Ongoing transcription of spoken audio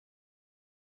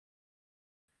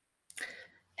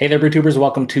Hey there, BeerTubers.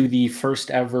 Welcome to the first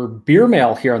ever beer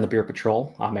mail here on the Beer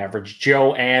Patrol. I'm Average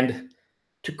Joe, and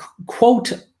to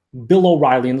quote Bill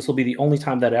O'Reilly, and this will be the only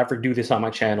time that I ever do this on my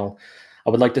channel,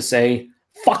 I would like to say,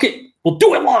 fuck it, we'll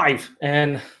do it live.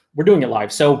 And we're doing it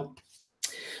live. So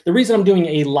the reason I'm doing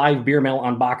a live beer mail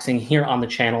unboxing here on the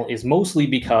channel is mostly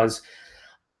because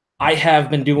I have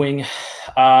been doing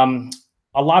a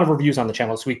lot of reviews on the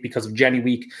channel this week because of Jenny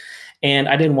Week. And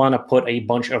I didn't want to put a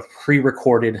bunch of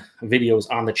pre-recorded videos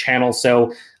on the channel.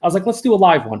 So I was like, let's do a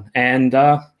live one. And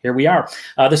here we are.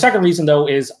 The second reason, though,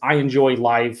 is I enjoy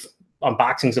live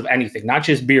unboxings of anything, not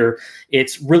just beer.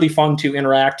 It's really fun to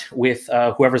interact with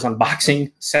whoever's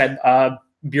unboxing said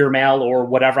beer mail or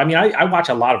whatever. I mean, I watch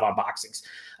a lot of unboxings.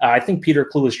 I think Peter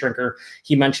Clueless Drinker,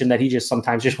 he mentioned that he just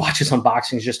sometimes just watches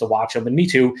unboxings just to watch them, and me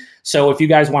too. So if you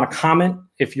guys want to comment,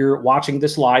 if you're watching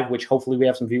this live, which hopefully we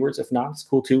have some viewers, if not, it's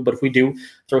cool too. But if we do,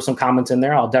 throw some comments in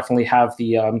there. I'll definitely have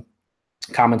the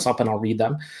comments up and I'll read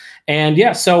them. And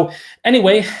yeah, so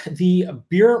anyway, the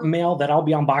beer mail that I'll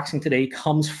be unboxing today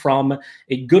comes from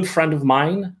a good friend of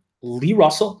mine, Lee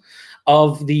Russell,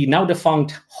 of the now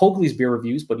defunct Hoagley's Beer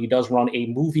Reviews, but he does run a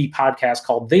movie podcast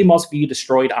called They Must Be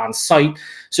Destroyed on Sight.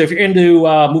 So if you're into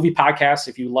movie podcasts,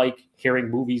 if you like hearing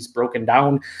movies broken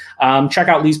down, check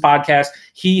out Lee's podcast.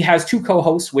 He has two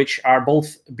co-hosts, which are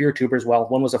both beer tubers. Well,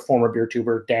 one was a former beer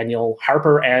tuber, Daniel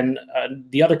Harper, and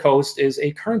the other co-host is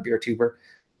a current beer tuber,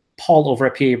 Paul, over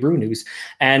at PA Brew News,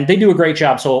 and they do a great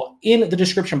job. So in the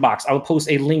description box, I will post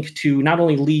a link to not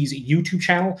only Lee's YouTube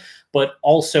channel, but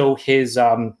also his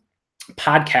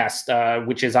podcast,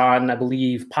 which is on, I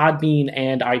believe, Podbean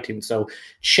and iTunes. So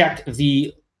check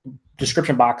the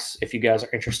description box if you guys are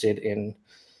interested in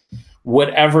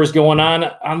whatever's going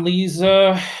on Lee's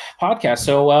podcast.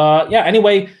 So yeah,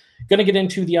 anyway, gonna get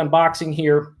into the unboxing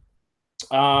here.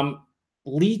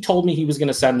 Lee told me he was going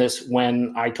to send this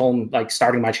when I told him like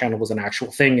starting my channel was an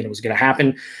actual thing and it was going to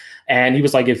happen. And he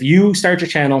was like, if you start your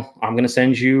channel, I'm going to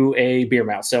send you a beer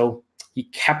mail. So he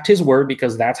kept his word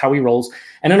because that's how he rolls.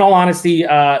 And in all honesty,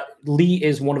 Lee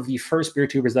is one of the first beer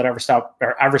tubers that I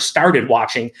ever started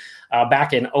watching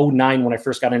back in 2009 when I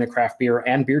first got into craft beer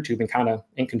and beer tubing kind of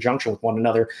in conjunction with one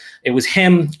another. It was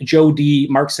him, Joe D,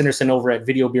 Mark Sinderson over at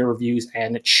Video Beer Reviews,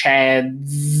 and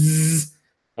Chad's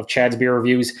of Chad's Beer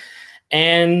Reviews.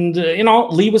 And, you know,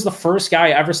 Lee was the first guy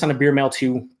I ever sent a beer mail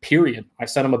to, period. I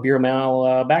sent him a beer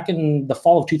mail back in the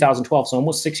fall of 2012, so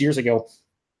almost 6 years ago,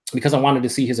 because I wanted to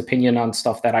see his opinion on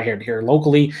stuff that I had here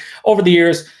locally. Over the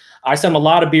years, I sent him a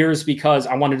lot of beers because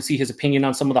I wanted to see his opinion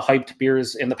on some of the hyped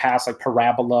beers in the past, like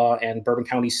Parabola and Bourbon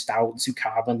County Stout,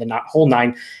 Zucava, and the whole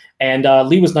nine. And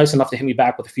Lee was nice enough to hit me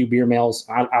back with a few beer mails.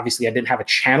 Obviously, I didn't have a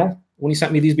channel when he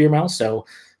sent me these beer mails, so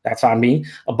that's on me.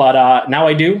 But now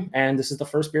I do, and this is the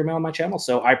first beer mail on my channel.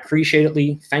 So I appreciate it,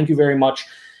 Lee. Thank you very much.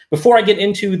 Before I get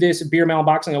into this beer mail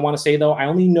unboxing, I want to say, though, I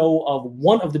only know of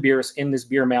one of the beers in this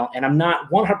beer mail, and I'm not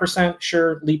 100%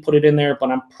 sure Lee put it in there, but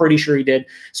I'm pretty sure he did.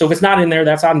 So if it's not in there,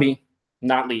 that's on me,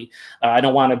 not Lee. I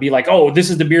don't want to be like, oh,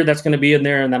 this is the beer that's going to be in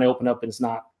there, and then I open up and it's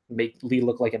not. Make Lee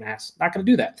look like an ass. Not going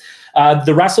to do that.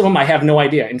 The rest of them, I have no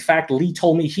idea. In fact, Lee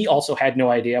told me he also had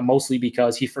no idea, mostly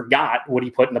because he forgot what he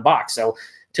put in the box. So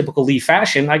typical Lee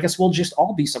fashion, I guess we'll just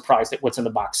all be surprised at what's in the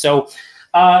box. So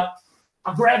I'll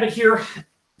grab it here.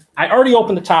 I already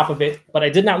opened the top of it, but I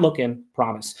did not look in,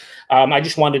 promise. I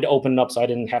just wanted to open it up so I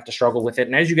didn't have to struggle with it.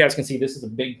 And as you guys can see, this is a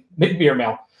big beer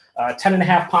mail,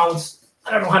 10.5 pounds.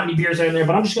 I don't know how many beers are in there,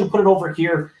 but I'm just going to put it over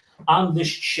here on this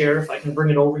chair, if I can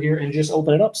bring it over here and just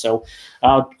open it up. So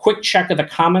quick check of the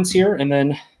comments here, and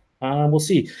then we'll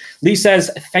see. Lee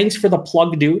says, thanks for the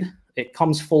plug, dude. It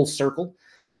comes full circle.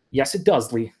 Yes, it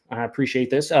does, Lee. I appreciate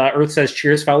this. Earth says,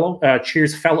 cheers, fellow.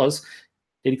 Cheers, fellas.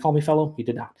 Did he call me fellow? He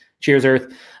did not. Cheers,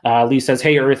 Earth. Lee says,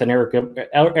 hey, Earth. And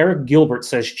Eric Gilbert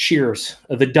says, cheers.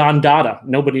 The Don Dada.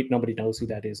 Nobody knows who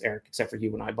that is, Eric, except for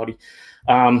you and I, buddy.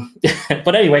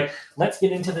 But anyway, let's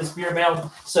get into this beer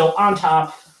mail. So on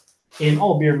top, in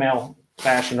all beer mail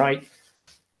fashion, right?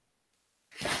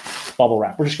 Bubble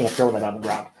wrap. We're just going to throw that on the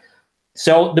ground.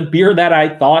 So the beer that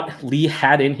I thought Lee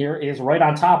had in here is right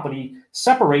on top, but he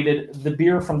separated the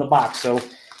beer from the box. So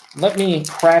let me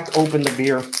crack open the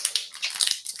beer.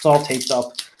 It's all taped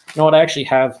up. You know what? I actually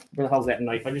have, where the hell's that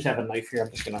knife? I just have a knife here. I'm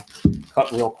just going to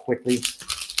cut real quickly,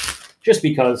 just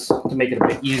because to make it a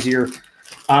bit easier.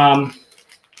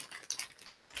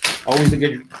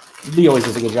 Lee always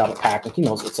does a good job at packing. He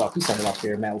knows what's up. He's sending out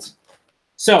beer mails.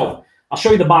 So I'll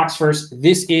show you the box first.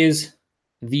 This is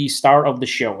the star of the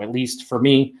show, at least for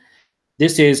me.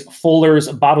 This is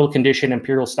Fuller's Bottle Condition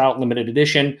Imperial Stout Limited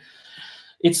Edition.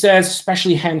 It says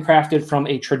specially handcrafted from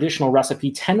a traditional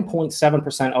recipe,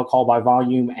 10.7% alcohol by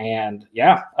volume. And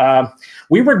yeah,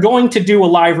 we were going to do a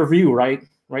live review, right?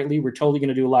 Right, Lee? We're totally going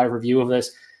to do a live review of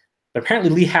this. But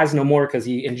apparently Lee has no more because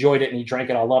he enjoyed it and he drank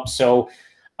it all up. So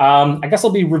I guess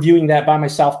I'll be reviewing that by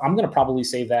myself. I'm going to probably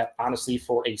save that, honestly,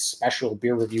 for a special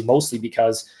beer review, mostly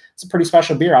because it's a pretty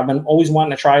special beer. I've been always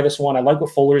wanting to try this one. I like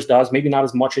what Fuller's does. Maybe not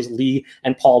as much as Lee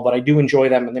and Paul, but I do enjoy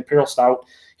them. And the Imperial Stout,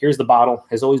 here's the bottle,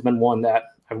 has always been one that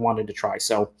I've wanted to try.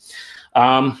 So,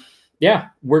 yeah,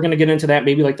 we're going to get into that.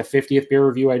 Maybe like the 50th beer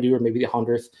review I do, or maybe the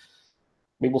 100th.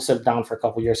 Maybe we'll set it down for a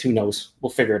couple years. Who knows?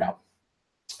 We'll figure it out.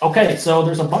 Okay, so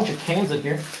there's a bunch of cans in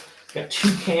here. Got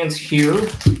 2 cans here.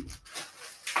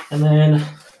 And then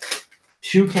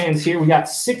 2 cans here. We got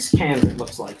 6 cans, it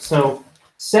looks like. So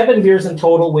 7 beers in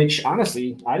total, which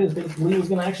honestly, I didn't think Lee was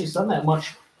going to actually send that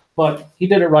much. But he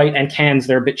did it right. And cans,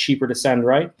 they're a bit cheaper to send,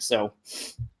 right? So,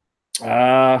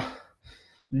 done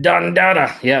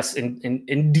data. Yes,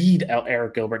 indeed,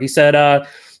 Eric Gilbert. He said,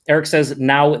 Eric says,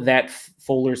 now that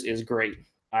Fuller's is great.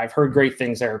 I've heard great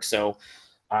things, Eric, so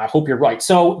I hope you're right.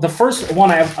 So the first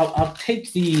one, I'll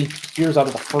take the beers out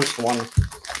of the first one.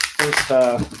 First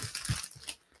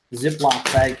Ziploc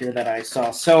bag here that I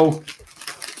saw. So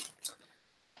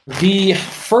the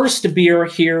first beer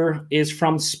here is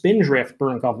from Spindrift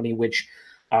Brewing Company, which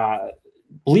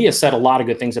Leah said a lot of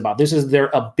good things about. This is their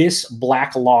Abyss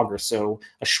Black Lager, so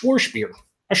a Schwarz beer.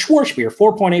 A Schwarz beer,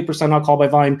 4.8% alcohol by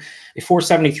volume, a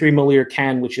 473 milliliter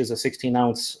can, which is a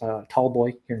 16-ounce tall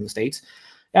boy here in the States.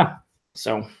 Yeah,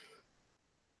 so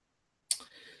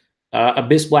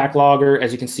Abyss Black Lager,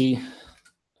 as you can see,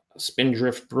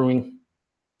 Spindrift Brewing.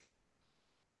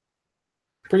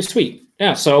 Pretty sweet.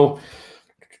 Yeah, so,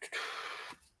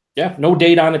 yeah, no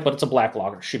date on it, but it's a black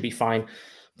lager. Should be fine.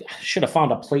 Should have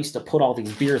found a place to put all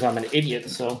these beers. I'm an idiot,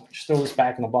 so just throw this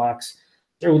back in the box.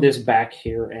 Throw this back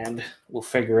here, and we'll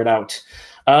figure it out.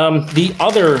 The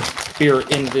other beer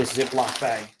in this Ziploc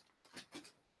bag.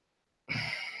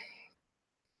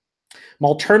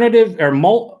 Malternate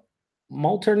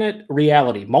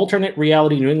Reality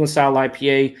New England Style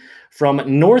IPA from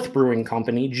North Brewing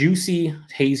Company. Juicy,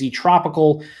 hazy,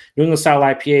 tropical New England Style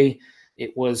IPA.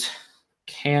 It was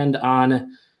canned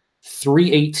on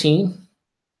 3/18.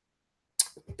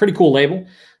 Pretty cool label.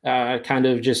 Kind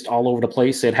of just all over the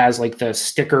place. It has like the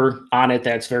sticker on it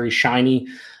that's very shiny.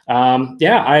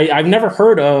 Yeah, I've never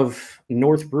heard of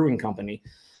North Brewing Company.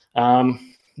 Where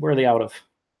are they out of?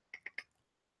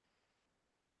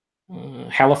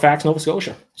 Halifax, Nova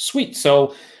Scotia. Sweet.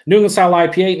 So New England Style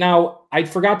IPA. Now, I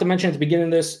forgot to mention at the beginning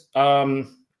of this,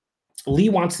 Lee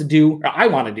wants to do, or I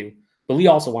want to do, but Lee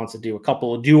also wants to do a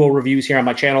couple of duo reviews here on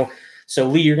my channel. So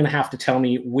Lee, you're going to have to tell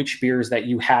me which beers that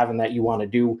you have and that you want to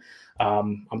do.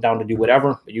 I'm down to do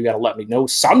whatever, but you got to let me know,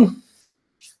 son.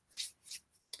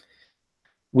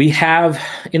 We have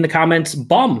in the comments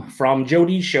Bum from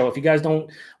Jody's show. If you guys don't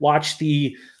watch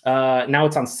the, now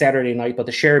it's on Saturday night, but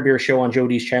the Share Beer show on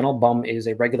Jody's channel, Bum is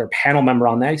a regular panel member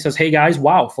on that. He says, hey guys,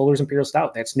 wow, Fuller's Imperial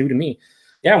Stout. That's new to me.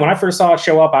 Yeah, when I first saw it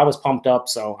show up, I was pumped up.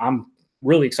 So I'm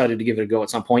really excited to give it a go at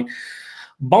some point.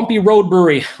 Bumpy Road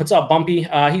Brewery. What's up, Bumpy?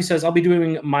 He says, I'll be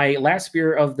doing my last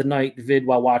beer of the night vid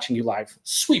while watching you live.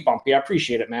 Sweet, Bumpy. I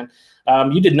appreciate it, man.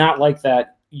 You did not like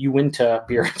that you Uinta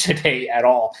beer today at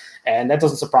all. And that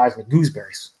doesn't surprise me.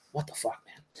 Gooseberries. What the fuck,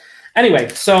 man? Anyway,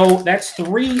 so that's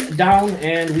 3 down,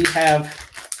 and we have,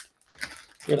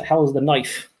 where the hell is the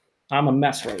knife? I'm a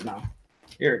mess right now.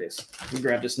 Here it is. Let me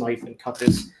grab this knife and cut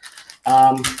this.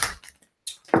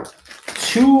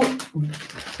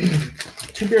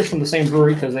 Two beers from the same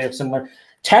brewery because they have similar.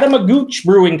 Tatamagouche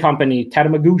Brewing Company.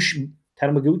 Tatamagouche.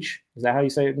 Is that how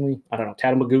you say it? I don't know.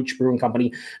 Tatamagouche Brewing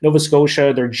Company, Nova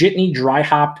Scotia. They're Jitney dry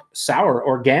hopped sour,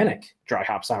 organic dry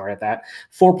hop sour at that.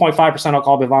 4.5%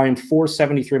 alcohol by volume,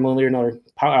 473 milliliter, another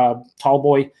tall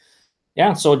boy.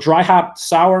 Yeah, so a dry hop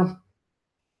sour.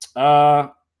 Blah,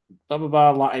 blah,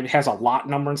 blah. It has a lot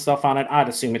number and stuff on it. I'd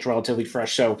assume it's relatively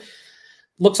fresh. So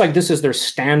looks like this is their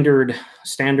standard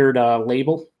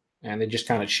label. And they just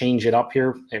kind of change it up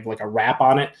here. They have like a wrap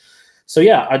on it. So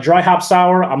yeah, a dry hop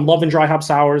sour. I'm loving dry hop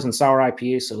sours and sour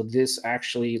IPA. So this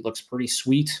actually looks pretty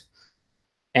sweet.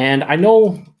 And I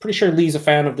know, pretty sure Lee's a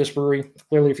fan of this brewery.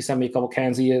 Clearly, if he sent me a couple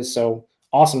cans, he is. So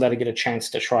awesome that I get a chance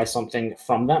to try something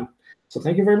from them. So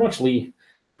thank you very much, Lee.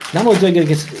 Not only do I get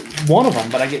one of them,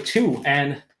 but I get 2.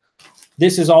 And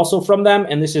this is also from them.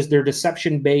 And this is their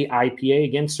Deception Bay IPA.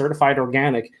 Again, certified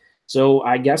organic. So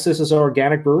I guess this is an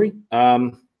organic brewery.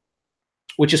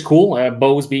 Which is cool.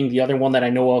 Bose being the other one that I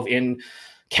know of in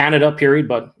Canada, period,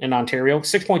 but in Ontario.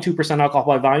 6.2% alcohol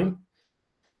by volume.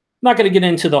 Not going to get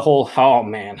into the whole, oh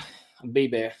man,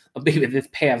 baby, this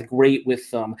pairs great with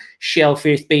some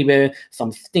shellfish, baby,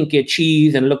 some stinky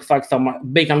cheese, and looks like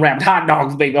some bacon wrapped hot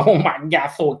dogs, baby. Oh my God,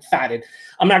 so excited.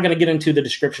 I'm not going to get into the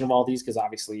description of all these because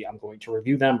obviously I'm going to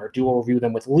review them or dual review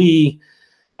them with Lee.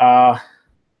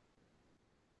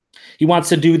 He wants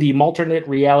to do the alternate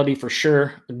reality for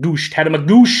sure. Goosh, had him a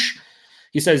goosh.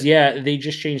 He says, yeah, they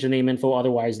just changed the name info.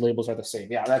 Otherwise, labels are the same.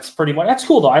 Yeah, that's pretty much. That's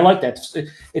cool, though. I like that.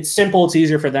 It's simple. It's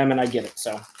easier for them, and I get it.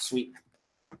 So, sweet.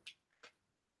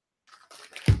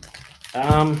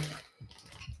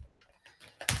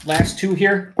 Last two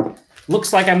here.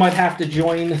 Looks like I might have to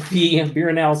join the Beer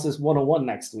Analysis 101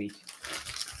 next week.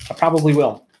 I probably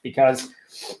will, because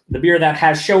the beer that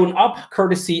has shown up,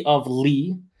 courtesy of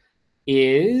Lee,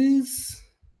 is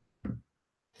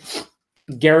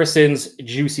Garrison's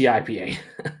Juicy IPA.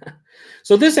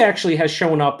 So this actually has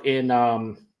shown up in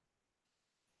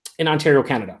Ontario,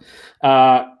 Canada,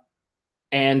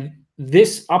 and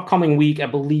this upcoming week, I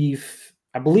believe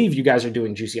you guys are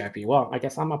doing Juicy IPA. Well, I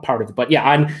guess I'm a part of it, but yeah,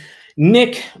 on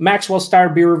Nick Maxwell Star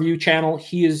Beer Review channel,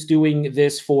 he is doing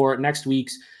this for next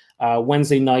week's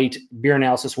Wednesday night Beer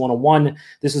Analysis 101.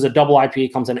 This is a double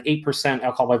IPA, comes in at 8%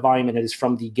 alcohol by volume, and it is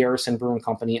from the Garrison Brewing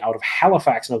Company out of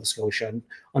Halifax, Nova Scotia.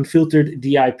 Unfiltered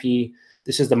DIP.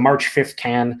 This is the March 5th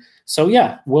can. So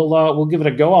yeah, we'll give it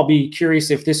a go. I'll be curious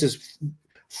if this is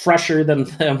fresher than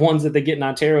the ones that they get in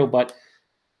Ontario, but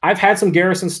I've had some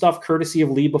Garrison stuff courtesy of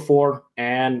Lee before,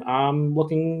 and I'm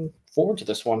looking forward to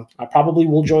this one. I probably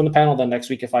will join the panel then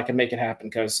next week if I can make it happen,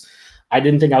 because I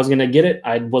didn't think I was going to get it.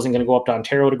 I wasn't going to go up to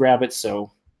Ontario to grab it.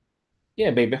 So,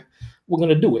 yeah, baby, we're going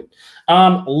to do it.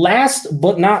 Last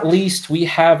but not least, we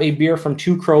have a beer from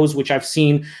Two Crows, which I've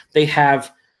seen. They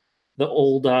have the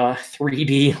old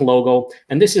 3D logo,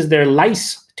 and this is their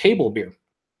Lice Table Beer.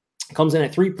 It comes in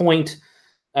at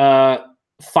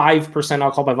 3.5%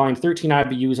 alcohol by volume, 13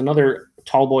 IBUs, another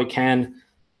tall boy can.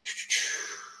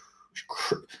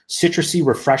 Citrusy,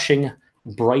 refreshing,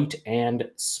 bright, and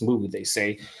smooth, they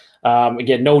say.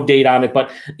 Again, no date on it,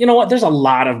 but you know what? There's a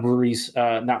lot of breweries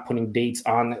not putting dates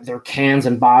on their cans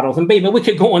and bottles. And baby, we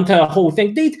could go into a whole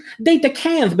thing. Date the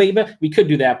cans, baby. We could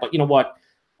do that, but you know what?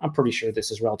 I'm pretty sure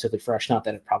this is relatively fresh. Not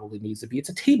that it probably needs to be. It's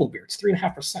a table beer. It's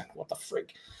 3.5%. What the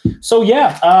frig? So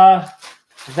yeah,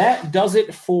 that does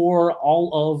it for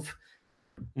all of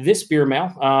this beer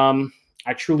mail.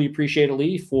 I truly appreciate it,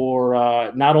 Lee,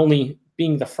 for not only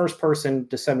being the first person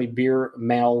to send me beer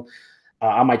mail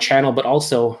on my channel, but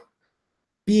also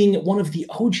being one of the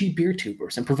OG beer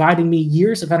tubers and providing me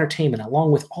years of entertainment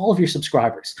along with all of your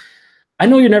subscribers. I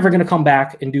know you're never going to come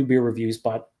back and do beer reviews,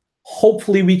 but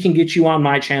hopefully we can get you on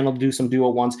my channel to do some duo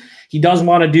ones. He does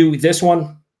want to do this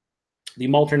one,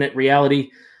 the alternate reality.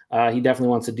 He definitely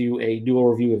wants to do a duo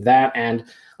review of that. And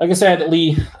like I said,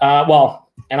 Lee,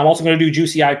 and I'm also going to do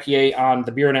Juicy IPA on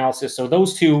the beer analysis. So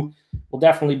those two will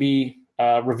definitely be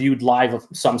reviewed live of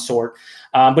some sort.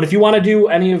 But if you want to do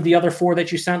any of the other four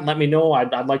that you sent, let me know.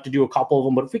 I'd like to do a couple of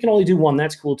them, but if we can only do one,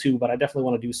 that's cool too. But I definitely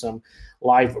want to do some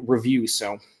live reviews.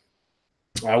 So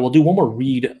we'll do one more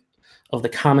read of the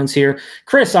comments here.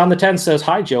 Chris on the 10 says,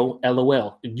 hi, Joe,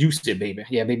 LOL. Juicy, baby.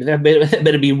 Yeah, baby, that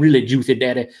better be really juicy,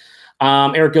 daddy.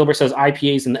 Eric Gilbert says,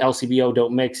 IPAs and the LCBO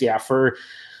don't mix. Yeah, for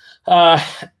the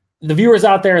viewers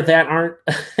out there that aren't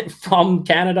from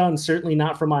Canada and certainly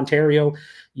not from Ontario,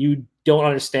 you don't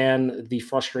understand the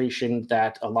frustration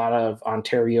that a lot of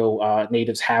Ontario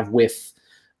natives have with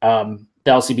the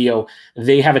LCBO.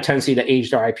 They have a tendency to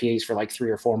age their IPAs for like 3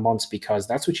 or 4 months because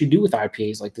that's what you do with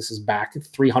IPAs. Like, this is back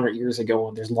 300 years ago,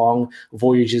 and there's long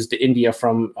voyages to India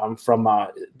from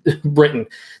Britain.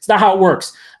 It's not how it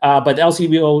works. But the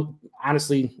LCBO,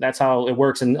 honestly, that's how it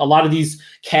works. And a lot of these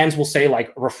cans will say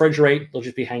like refrigerate. They'll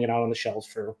just be hanging out on the shelves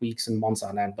for weeks and months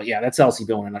on end. But yeah, that's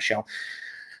LCBO in a nutshell.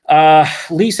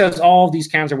 Lee says all of these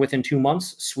cans are within 2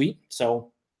 months. Sweet.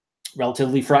 So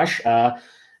relatively fresh.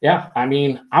 Yeah, I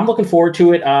mean, I'm looking forward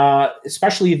to it,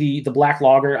 especially the black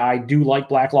lager. I do like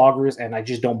black lagers, and I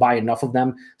just don't buy enough of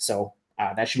them. So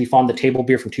that should be fun. The table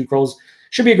beer from Two Crows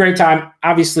should be a great time.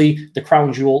 Obviously, the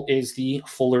crown jewel is the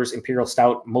Fuller's Imperial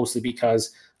Stout, mostly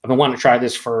because I've been wanting to try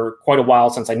this for quite a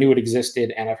while since I knew it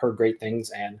existed, and I've heard great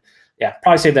things. And yeah,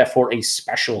 probably save that for a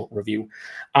special review.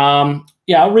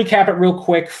 Yeah, I'll recap it real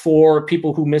quick for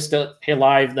people who missed it here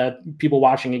live. The people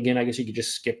watching again, I guess you could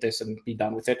just skip this and be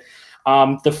done with it.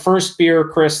 The first beer,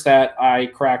 Chris, that I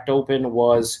cracked open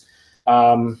was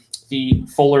the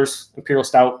Fuller's Imperial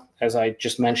Stout, as I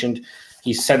just mentioned.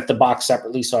 He sent the box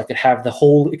separately so I could have the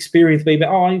whole experience, baby.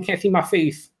 Oh, you can't see my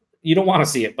face. You don't want to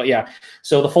see it, but yeah.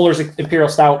 So the Fuller's Imperial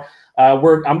Stout. I'm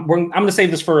going to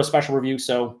save this for a special review.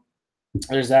 So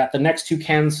there's that. The next two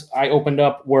cans I opened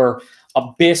up were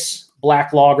Abyss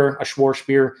black lager, a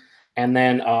Schwarzbier, and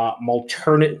then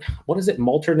Malternate. What is it?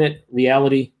 Malternate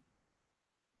Reality,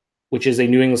 which is a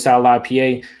New England style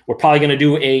IPA. We're probably going to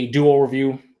do a duo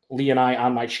review, Lee and I,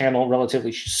 on my channel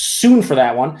relatively soon for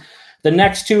that one. The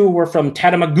next two were from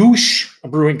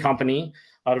TMBDOS Brewing Company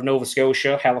out of Nova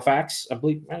Scotia, Halifax. I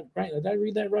believe, right? Did I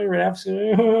read that right?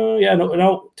 Yeah, no,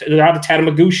 out of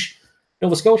TMBDOS,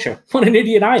 Nova Scotia. What an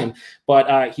idiot I am.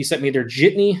 But he sent me their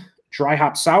Jitney Dry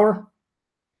Hop Sour.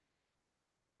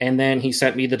 And then he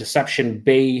sent me the Deception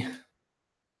Bay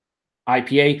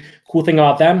IPA. Cool thing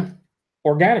about them,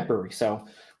 organic brewery. So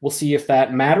we'll see if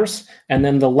that matters. And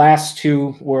then the last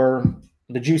two were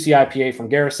the Juicy IPA from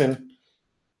Garrison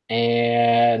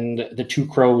and the Two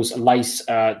Crows Lice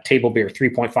table beer,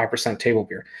 3.5% table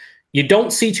beer. You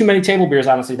don't see too many table beers,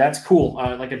 honestly. That's cool.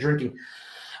 Like a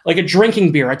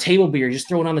drinking beer, a table beer. Just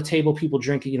throw it on the table, people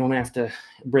drink it. You don't have to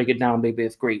break it down, baby.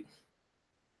 It's great.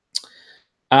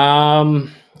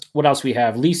 What else we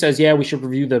have? Lee says, yeah, we should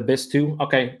review the Abyss too.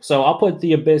 Okay, so I'll put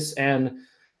the Abyss and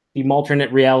the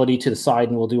Alternate Reality to the side,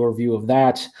 and we'll do a review of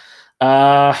that.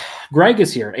 Greg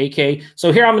is here, AK.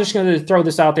 So here I'm just going to throw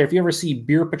this out there. If you ever see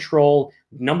Beer Patrol,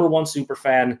 #1 super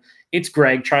fan, it's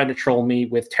Greg trying to troll me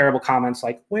with terrible comments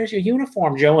like, where's your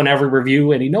uniform, Joe, in every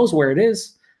review, and he knows where it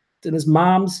is. It's in his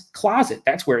mom's closet.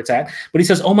 That's where it's at. But he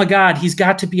says, oh my God, he's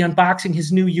got to be unboxing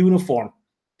his new uniform.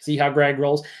 See how Greg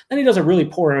rolls? Then he does a really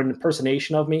poor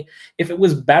impersonation of me. If it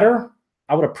was better,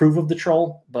 I would approve of the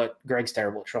troll, but Greg's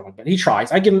terrible at trolling. But he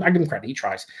tries. I give him credit. He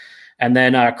tries. And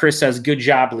then Chris says, good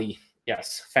job, Lee.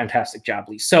 Yes, fantastic job,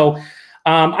 Lee. So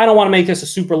I don't want to make this a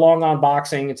super long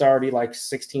unboxing. It's already like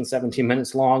 16, 17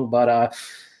 minutes long. But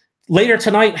later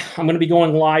tonight, I'm going to be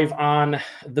going live on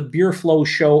the Beer Flow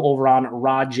show over on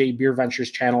Rod J Beer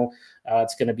Ventures channel.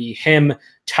 It's going to be him,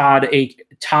 Todd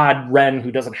Wren,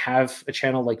 who doesn't have a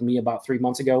channel like me about 3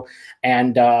 months ago,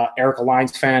 and Eric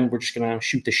Alliance fan. We're just going to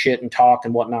shoot the shit and talk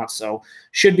and whatnot. So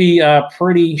should be a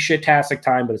pretty shit-tastic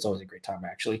time, but it's always a great time,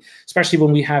 actually, especially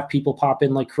when we have people pop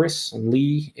in like Chris and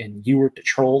Lee and Ewart to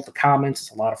troll the comments.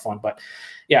 It's a lot of fun. But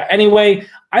yeah, anyway,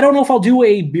 I don't know if I'll do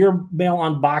a beer mail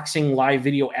unboxing live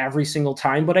video every single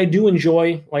time, but I do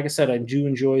enjoy, like I said, I do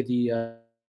enjoy the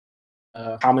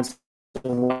comments,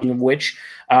 of which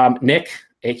Nick,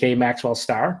 aka Maxwell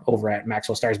Star, over at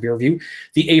Maxwell Star's Beer Review,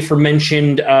 the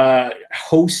aforementioned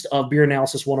host of Beer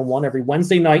Analysis 101 every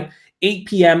Wednesday night, 8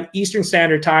 p.m. Eastern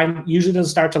Standard Time. Usually doesn't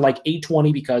start till like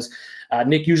 8:20 because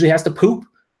Nick usually has to poop,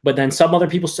 but then some other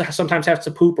people sometimes have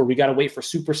to poop, or we got to wait for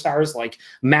superstars like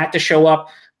Matt to show up.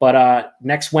 But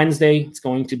next Wednesday, it's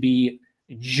going to be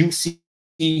Juicy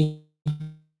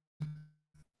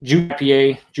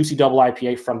double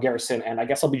IPA from Garrison, and I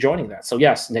guess I'll be joining that. So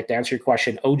yes, Nick, to answer your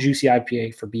question, Juicy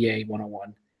IPA for BA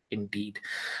 101, indeed.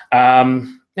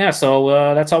 Yeah,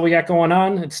 so that's all we got going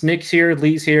on. It's Nick's here,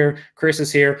 Lee's here, Chris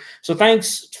is here. So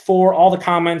thanks for all the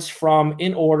comments from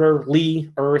In Order,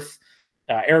 Lee, Earth,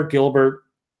 Eric Gilbert,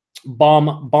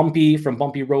 Bumpy from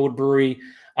Bumpy Road Brewery,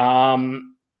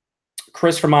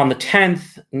 Chris from On the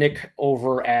 10th, Nick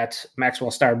over at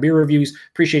Maxwell Star Beer Reviews.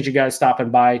 Appreciate you guys stopping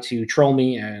by to troll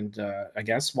me and I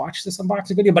guess watch this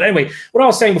unboxing video. But anyway, what I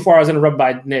was saying before, I was interrupted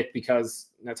by Nick because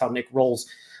that's how Nick rolls.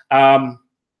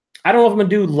 I don't know if I'm going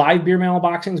to do live beer mail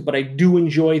unboxings, but I do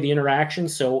enjoy the interaction,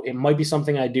 so it might be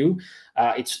something I do.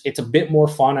 It's a bit more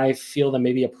fun, I feel, than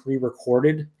maybe a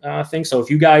pre-recorded thing. So if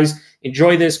you guys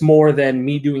enjoy this more than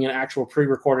me doing an actual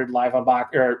pre-recorded live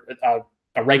unboxing or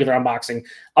a regular unboxing,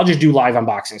 I'll just do live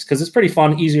unboxings because it's pretty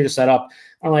fun, easier to set up.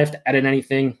 I don't have to edit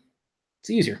anything. It's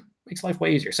easier. Makes life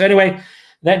way easier. So anyway,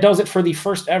 that does it for the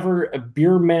first ever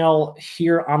beer mail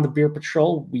here on the Beer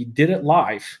Patrol. We did it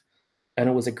live, and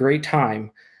it was a great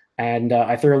time, and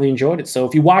I thoroughly enjoyed it. So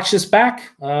if you watch this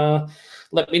back,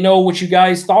 let me know what you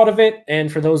guys thought of it. And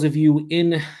for those of you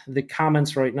in the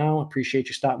comments right now, I appreciate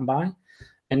you stopping by.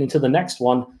 And into the next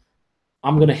one,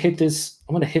 I'm gonna hit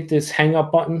this hang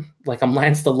up button like I'm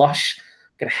Lance the Lush.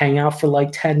 I'm gonna hang out for like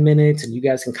 10 minutes and you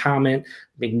guys can comment.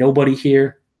 Make nobody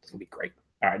here. It's gonna be great.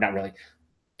 All right, not really.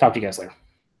 Talk to you guys later.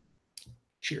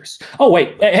 Cheers. Oh,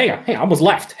 wait, hang on. I almost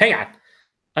left. Hang on.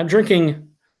 I'm drinking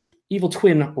Evil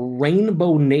Twin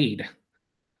Rainbow Nade.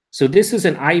 So this is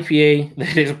an IPA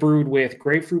that is brewed with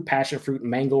grapefruit, passion fruit,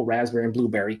 mango, raspberry, and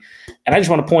blueberry. And I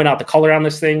just want to point out the color on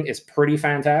this thing is pretty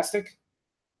fantastic.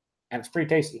 And it's pretty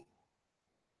tasty.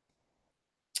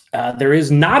 There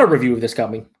is not a review of this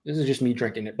coming. This is just me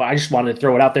drinking it, but I just wanted to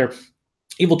throw it out there.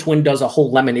 Evil Twin does a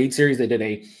whole lemonade series. They did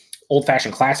a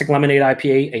old-fashioned classic lemonade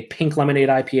IPA, a pink lemonade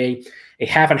IPA, a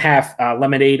half and half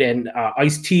lemonade and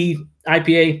iced tea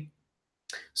IPA,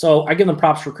 So I give them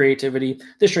props for creativity.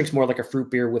 This drink's more like a fruit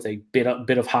beer with a bit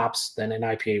of hops than an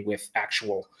IPA with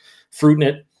actual fruit in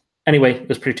it. Anyway, it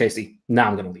was pretty tasty. Now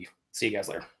I'm going to leave. See you guys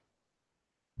later.